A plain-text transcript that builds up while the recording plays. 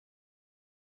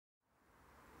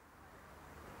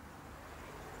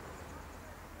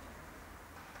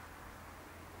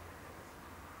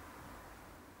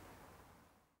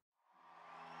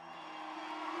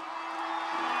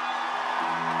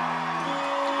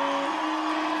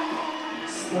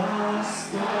Star,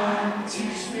 star,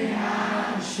 teach me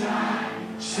how to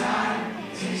shine,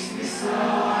 shine. Teach me so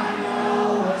I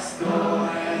know what's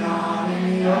going on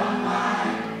in your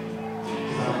mind.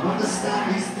 'Cause I don't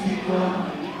understand these people.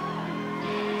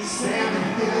 Say the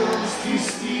hill's too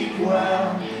steep,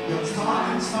 well, you'll talk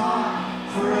and talk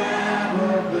forever,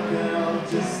 but they'll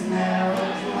just never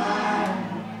climb.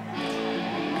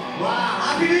 Wow,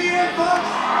 happy New Year,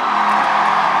 folks!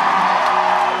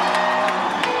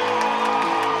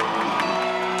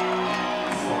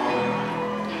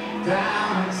 Falling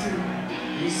down into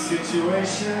these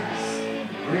situations,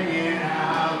 bringing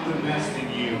out the best in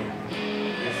you.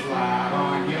 You're flat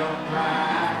on your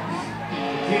back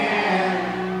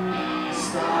again.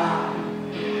 Stop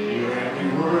your every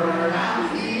word I'm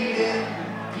needing.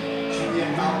 Can you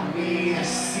help me to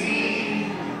see?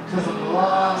 'Cause I'm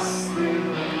lost in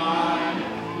the mind.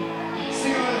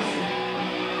 Sing with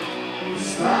me.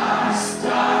 Stars.